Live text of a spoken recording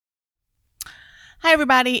Hi,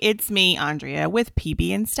 everybody. It's me, Andrea, with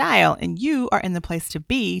PB and Style, and you are in the place to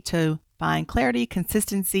be to find clarity,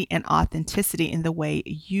 consistency, and authenticity in the way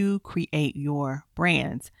you create your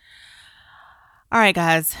brands. All right,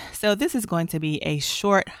 guys. So, this is going to be a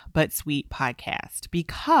short but sweet podcast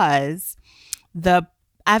because the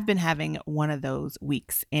I've been having one of those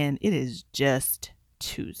weeks, and it is just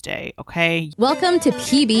Tuesday, okay? Welcome to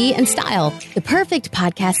PB and Style, the perfect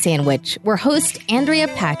podcast sandwich where host Andrea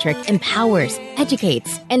Patrick empowers,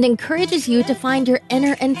 educates, and encourages you to find your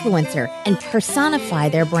inner influencer and personify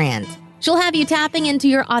their brand. She'll have you tapping into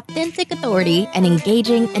your authentic authority and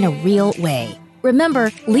engaging in a real way.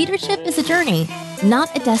 Remember, leadership is a journey,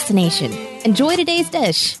 not a destination. Enjoy today's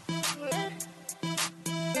dish.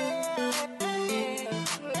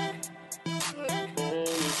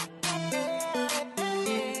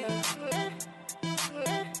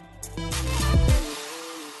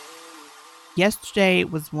 Yesterday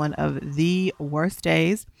was one of the worst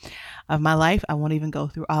days of my life. I won't even go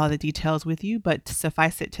through all the details with you, but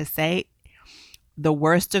suffice it to say, the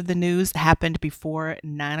worst of the news happened before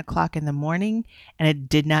 9 o'clock in the morning, and it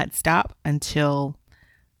did not stop until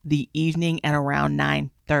the evening at around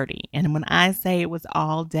 9:30. And when I say it was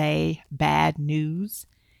all day bad news,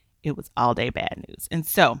 it was all day bad news. And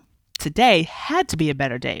so today had to be a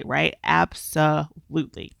better day, right?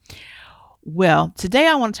 Absolutely. Well, today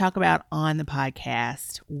I want to talk about on the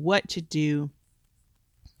podcast what to do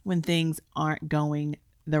when things aren't going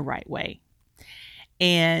the right way.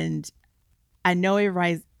 And I know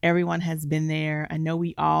everyone has been there. I know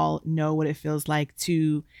we all know what it feels like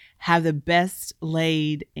to have the best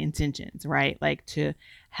laid intentions, right? Like to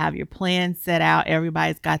have your plan set out.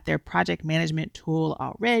 Everybody's got their project management tool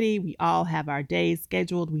already. We all have our days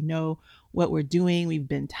scheduled. We know what we're doing. We've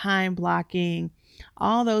been time blocking,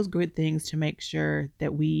 all those good things to make sure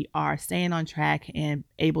that we are staying on track and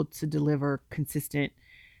able to deliver consistent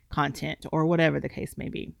content or whatever the case may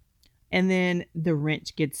be. And then the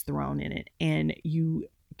wrench gets thrown in it, and you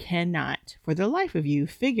cannot, for the life of you,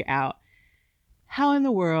 figure out how in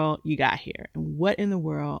the world you got here and what in the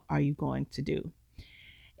world are you going to do.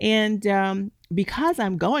 And because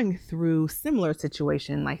I'm going through a similar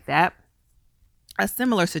situation like that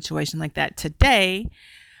today,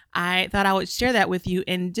 I thought I would share that with you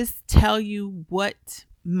and just tell you what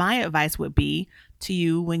my advice would be to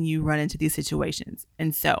you when you run into these situations.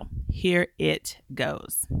 And so here it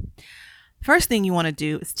goes. First thing you want to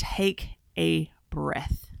do is take a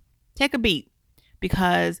breath. Take a beat,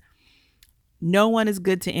 because no one is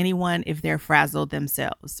good to anyone if they're frazzled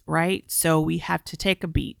themselves, right? So we have to take a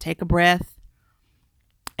beat, take a breath,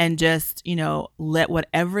 and just, let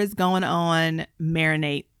whatever is going on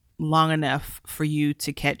marinate long enough for you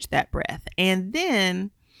to catch that breath. And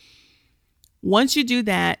then once you do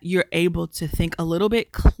that, you're able to think a little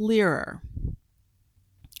bit clearer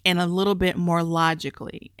and a little bit more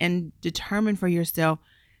logically and determine for yourself,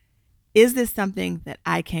 is this something that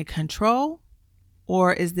I can control,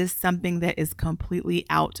 or is this something that is completely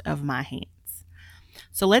out of my hands?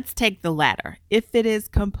 So let's take the latter. If it is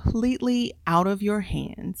completely out of your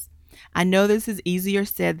hands, I know this is easier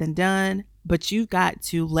said than done, but you've got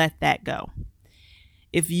to let that go.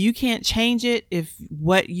 If you can't change it, if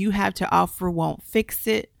what you have to offer won't fix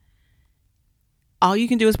it, all you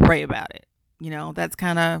can do is pray about it. That's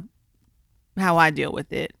kind of how I deal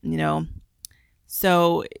with it,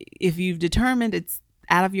 So if you've determined it's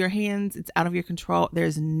out of your hands, it's out of your control,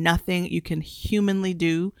 there's nothing you can humanly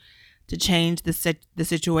do to change the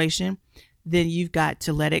situation, then you've got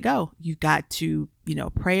to let it go. You've got to,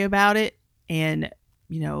 pray about it and,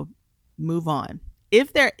 move on.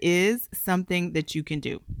 If there is something that you can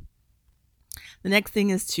do, the next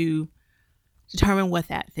thing is to determine what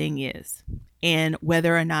that thing is and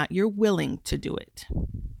whether or not you're willing to do it.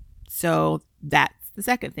 So that's the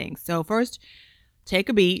second thing. So first, take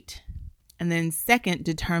a beat. And then second,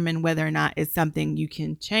 determine whether or not it's something you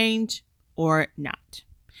can change or not.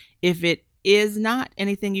 If it is not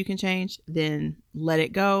anything you can change, then let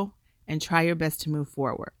it go and try your best to move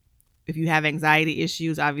forward. If you have anxiety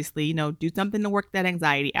issues, obviously, do something to work that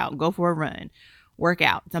anxiety out. Go for a run, work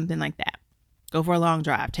out, something like that. Go for a long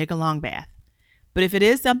drive, take a long bath. But if it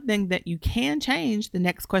is something that you can change, the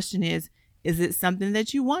next question is it something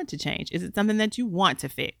that you want to change? Is it something that you want to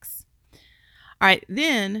fix? All right,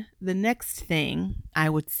 then the next thing I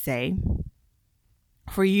would say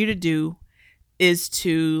for you to do is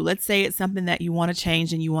to, let's say it's something that you want to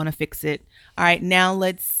change and you want to fix it. All right, now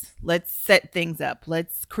let's set things up.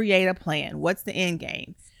 Let's create a plan. What's the end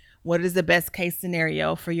game? What is the best case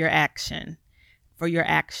scenario for your actions?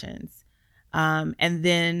 And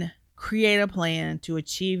then create a plan to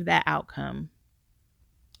achieve that outcome.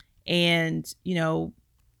 and,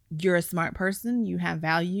 you're a smart person, you have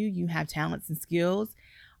value, you have talents and skills.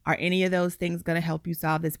 Are any of those things going to help you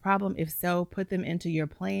solve this problem? If so, put them into your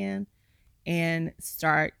plan and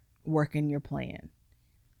start working your plan.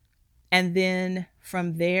 And then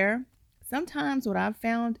from there, sometimes what I've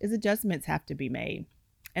found is adjustments have to be made.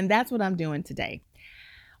 And that's what I'm doing today.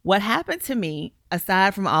 What happened to me,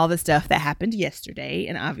 aside from all the stuff that happened yesterday,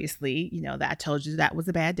 and obviously, that I told you that was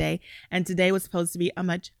a bad day, and today was supposed to be a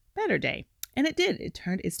much better day. And it did.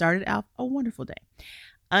 It started out a wonderful day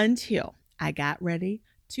until I got ready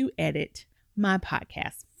to edit my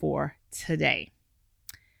podcast for today.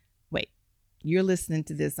 Wait, you're listening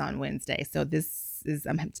to this on Wednesday. So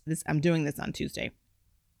I'm doing this on Tuesday.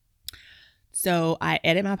 So I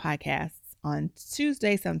edit my podcasts on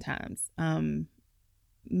Tuesday sometimes.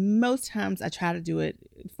 Most times I try to do it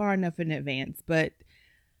far enough in advance, but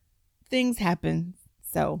things happen.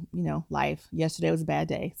 So, life. Yesterday was a bad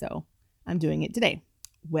day, so I'm doing it today.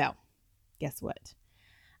 Well, guess what?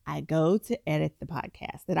 I go to edit the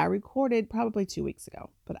podcast that I recorded probably 2 weeks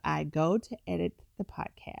ago, but I go to edit the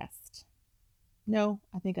podcast. No,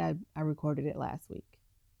 I think I recorded it last week.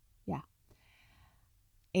 Yeah.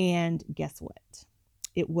 And guess what?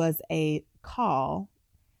 It was a call.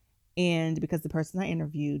 And because the person I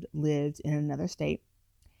interviewed lived in another state,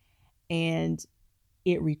 and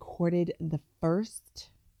it recorded the first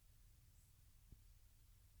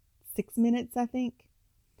 6 minutes, I think,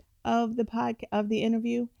 of the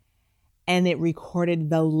interview, and it recorded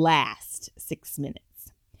the last 6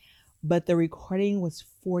 minutes. But the recording was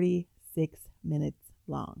 46 minutes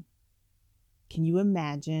long. Can you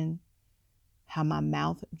imagine how my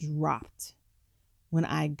mouth dropped when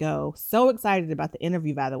I go? So excited about the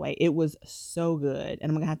interview, by the way. It was so good. And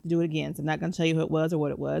I'm going to have to do it again. So I'm not going to tell you who it was or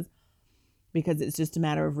what it was, because it's just a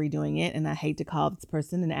matter of redoing it. And I hate to call this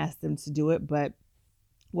person and ask them to do it, but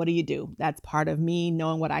what do you do? That's part of me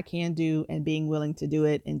knowing what I can do and being willing to do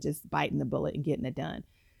it and just biting the bullet and getting it done.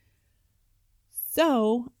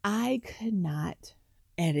 So I could not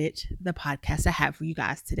edit the podcast I have for you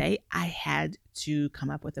guys today. I had to come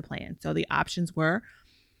up with a plan. So the options were,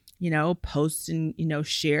 post and,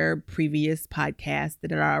 share previous podcasts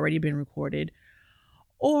that had already been recorded,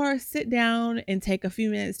 or sit down and take a few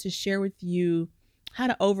minutes to share with you how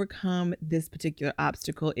to overcome this particular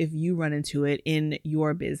obstacle if you run into it in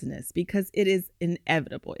your business, because it is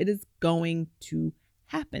inevitable. It is going to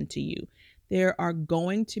happen to you. There are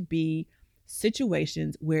going to be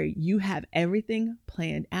situations where you have everything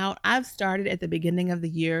planned out. I've started at the beginning of the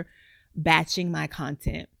year batching my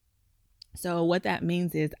content. So what that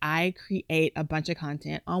means is I create a bunch of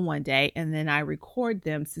content on one day, and then I record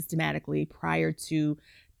them systematically prior to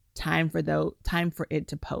time for it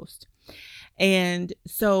to post. And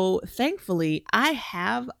so thankfully I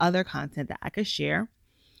have other content that I could share.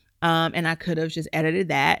 And I could have just edited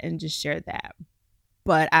that and just shared that.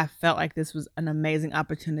 But I felt like this was an amazing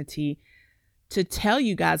opportunity to tell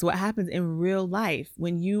you guys what happens in real life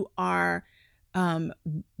when you are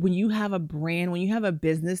when you have a brand, when you have a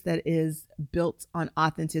business that is built on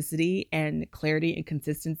authenticity and clarity and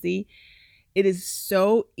consistency. It is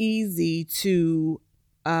so easy to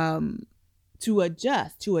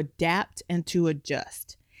adjust, to adapt, and to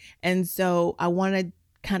adjust. And so I wanted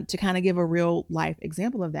to kind of give a real life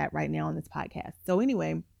example of that right now on this podcast. So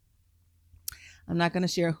anyway, I'm not going to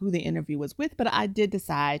share who the interview was with, but I did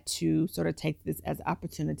decide to sort of take this as an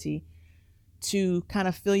opportunity to kind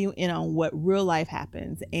of fill you in on what real life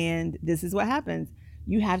happens. And this is what happens.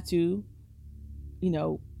 You have to,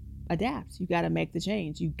 adapt. You got to make the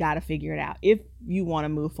change. You got to figure it out. If you want to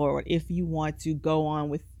move forward, if you want to go on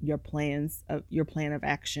with your plan of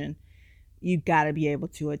action, you got to be able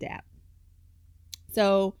to adapt.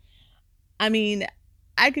 So,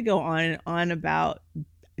 I could go on and on about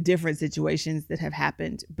different situations that have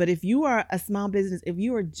happened, but if you are a small business, if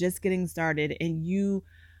you are just getting started and you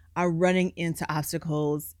are running into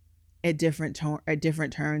obstacles at different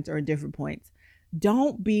turns or at different points,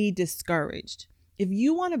 don't be discouraged. If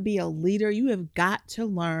you want to be a leader, you have got to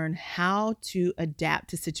learn how to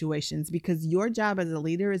adapt to situations, because your job as a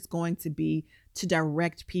leader is going to be to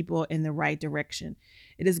direct people in the right direction.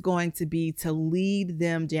 It is going to be to lead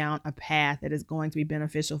them down a path that is going to be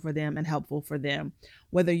beneficial for them and helpful for them.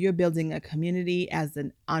 Whether you're building a community as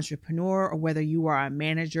an entrepreneur, or whether you are a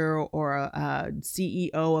manager or a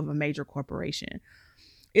CEO of a major corporation,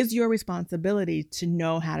 it's your responsibility to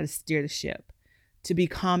know how to steer the ship, to be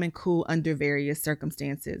calm and cool under various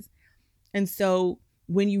circumstances. And so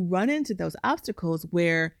when you run into those obstacles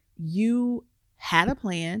where you had a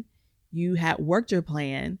plan, you had worked your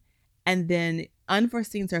plan, and then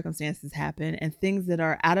unforeseen circumstances happen and things that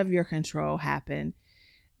are out of your control happen,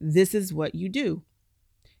 this is what you do.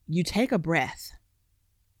 You take a breath,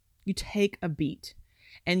 you take a beat,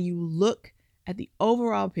 and you look at the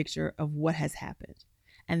overall picture of what has happened.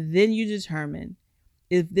 And then you determine,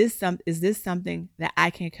 is this something that I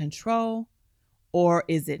can control or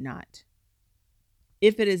is it not?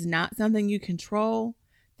 If it is not something you control,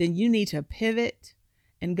 then you need to pivot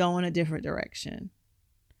and go in a different direction.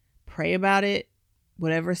 Pray about it,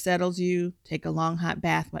 whatever settles you, take a long hot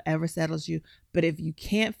bath, whatever settles you. But if you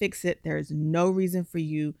can't fix it, there is no reason for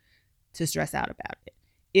you to stress out about it.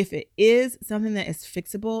 If it is something that is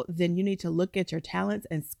fixable, then you need to look at your talents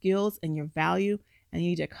and skills and your value, and you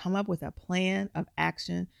need to come up with a plan of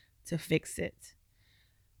action to fix it.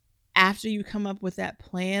 After you come up with that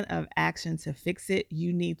plan of action to fix it,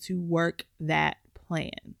 you need to work that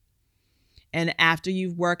plan. And after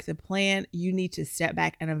you've worked the plan, you need to step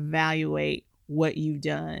back and evaluate what you've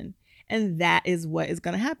done. And that is what is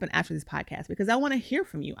going to happen after this podcast, because I want to hear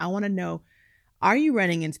from you. I want to know, are you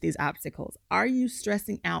running into these obstacles? Are you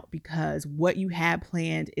stressing out because what you had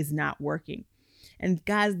planned is not working? And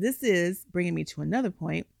guys, this is bringing me to another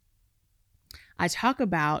point. I talk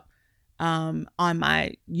about on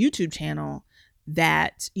my YouTube channel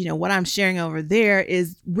that, what I'm sharing over there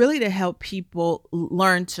is really to help people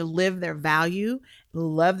learn to live their value,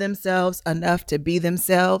 love themselves enough to be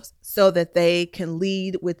themselves so that they can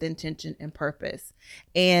lead with intention and purpose.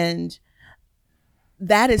 And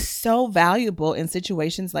that is so valuable in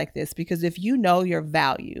situations like this, because if you know your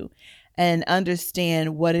value and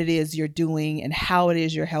understand what it is you're doing and how it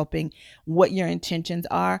is you're helping, what your intentions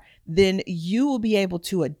are, then you will be able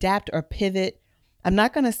to adapt or pivot. I'm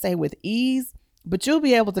not going to say with ease, but you'll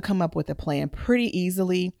be able to come up with a plan pretty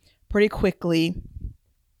easily, pretty quickly,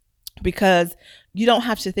 because you don't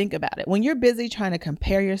have to think about it. When you're busy trying to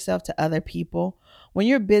compare yourself to other people, when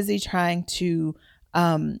you're busy trying to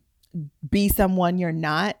be someone you're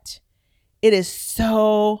not, it is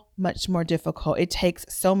so much more difficult. It takes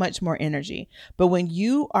so much more energy. But when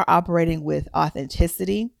you are operating with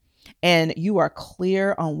authenticity and you are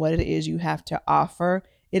clear on what it is you have to offer,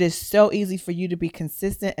 it is so easy for you to be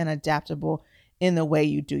consistent and adaptable in the way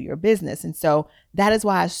you do your business. And so that is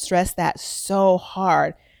why I stress that so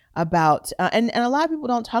hard about, and a lot of people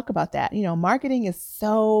don't talk about that. Marketing is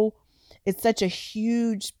it's such a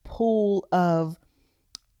huge pool of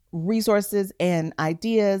resources and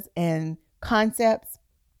ideas and concepts,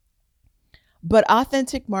 but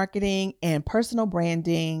authentic marketing and personal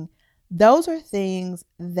branding, those are things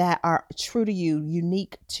that are true to you,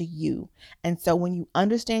 unique to you. And so when you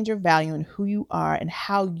understand your value and who you are and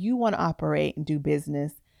how you want to operate and do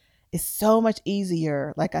business, it's so much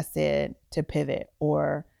easier, like I said, to pivot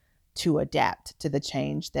or to adapt to the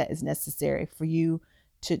change that is necessary for you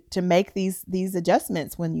to make these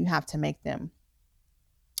adjustments when you have to make them.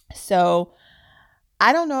 So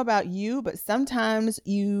I don't know about you, but sometimes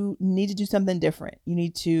you need to do something different. You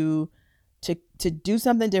need to do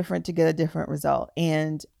something different to get a different result.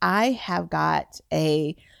 And I have got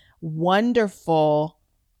a wonderful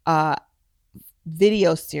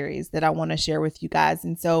video series that I want to share with you guys.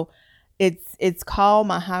 And so it's called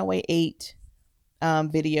my Highway 8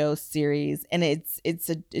 video series, and it's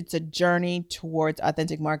a journey towards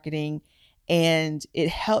authentic marketing. And it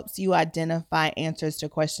helps you identify answers to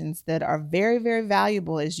questions that are very, very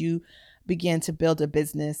valuable as you begin to build a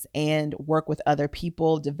business and work with other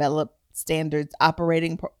people, develop standards,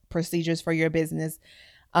 operating procedures for your business.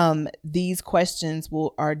 These questions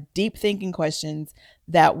are deep thinking questions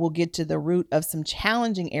that will get to the root of some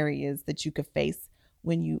challenging areas that you could face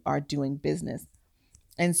when you are doing business.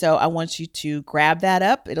 And so I want you to grab that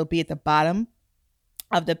up. It'll be at the bottom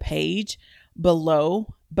of the page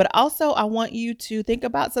below. But also I want you to think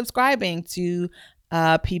about subscribing to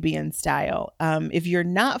PB and Style. If you're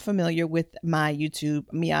not familiar with my YouTube,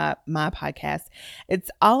 my podcast, it's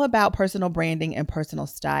all about personal branding and personal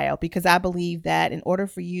style, because I believe that in order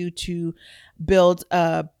for you to build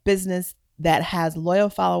a business that has loyal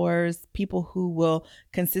followers, people who will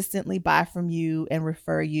consistently buy from you and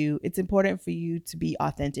refer you, it's important for you to be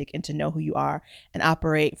authentic and to know who you are and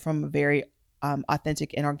operate from a very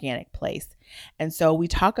authentic and organic place. And so we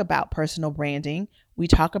talk about personal branding, we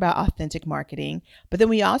talk about authentic marketing, but then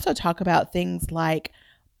we also talk about things like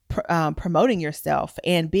promoting yourself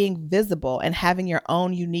and being visible and having your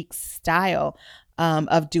own unique style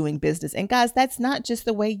of doing business. And guys, that's not just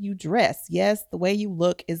the way you dress. Yes, the way you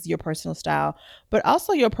look is your personal style, but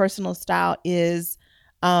also your personal style is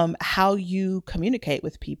how you communicate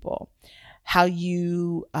with people, how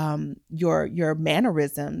you your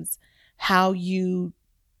mannerisms, how you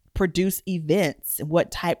produce events,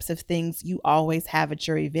 what types of things you always have at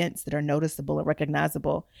your events that are noticeable and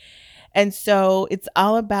recognizable. And so it's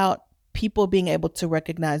all about people being able to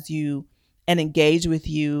recognize you and engage with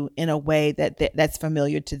you in a way that's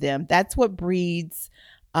familiar to them. That's what breeds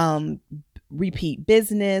repeat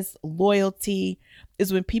business, loyalty,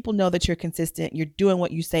 is when people know that you're consistent, you're doing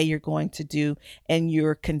what you say you're going to do, and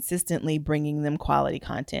you're consistently bringing them quality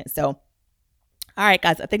content. So, all right,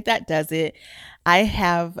 guys, I think that does it. I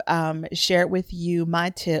have shared with you my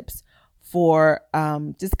tips for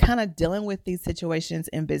just kind of dealing with these situations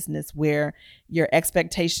in business where your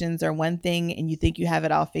expectations are one thing and you think you have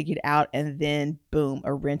it all figured out, and then boom,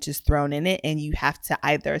 a wrench is thrown in it and you have to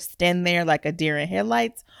either stand there like a deer in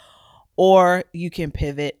headlights, or you can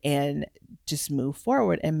pivot and just move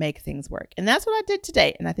forward and make things work. And that's what I did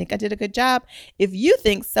today. And I think I did a good job. If you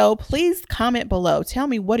think so, please comment below. Tell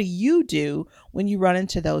me, what do you do when you run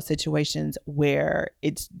into those situations where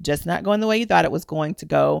it's just not going the way you thought it was going to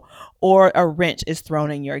go, or a wrench is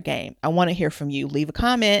thrown in your game? I want to hear from you. Leave a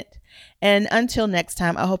comment. And until next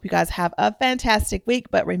time, I hope you guys have a fantastic week.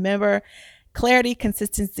 But remember, clarity,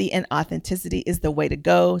 consistency, and authenticity is the way to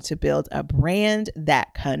go to build a brand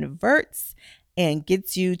that converts and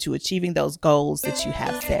gets you to achieving those goals that you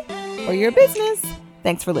have set for your business.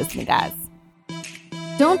 Thanks for listening, guys.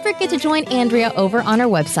 Don't forget to join Andrea over on our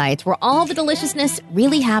website, where all the deliciousness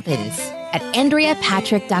really happens, at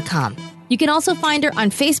AndreaPatrick.com. You can also find her on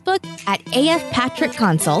Facebook at AF Patrick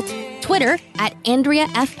Consult, Twitter at Andrea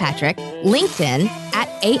F. Patrick, LinkedIn at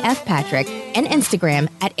AF Patrick, and Instagram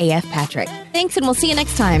at AF Patrick. Thanks, and we'll see you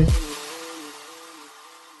next time.